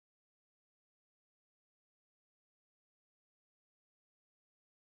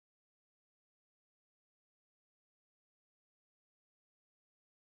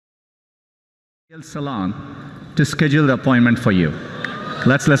salon to schedule the appointment for you.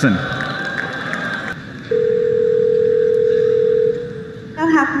 Let's listen. So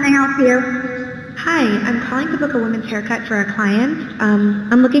how can I help you? Hi, I'm calling to book a women's haircut for a client.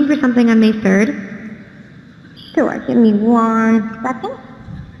 I'm looking for something on May 3rd. Sure, give me 1 second.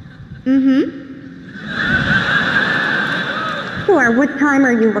 Sure, what time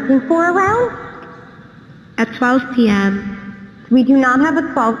are you looking for around? At 12 p.m. We do not have a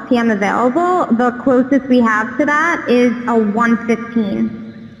 12 p.m. available. The closest we have to that is a 1:15.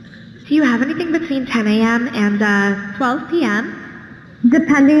 Do you have anything between 10 a.m. and 12 p.m.?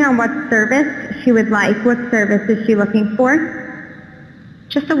 Depending on what service she would like. What service is she looking for?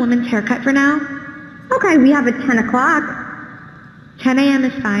 Just a woman's haircut for now. Okay, we have a 10 o'clock. 10 a.m.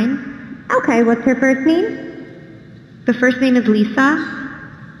 is fine. Okay, what's her first name? The first name is Lisa.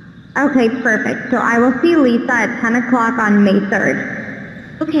 Okay, perfect. So I will see Lisa at 10 o'clock on May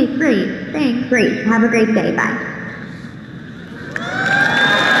 3rd. Okay, great. Thanks. Great. Have a great day. Bye.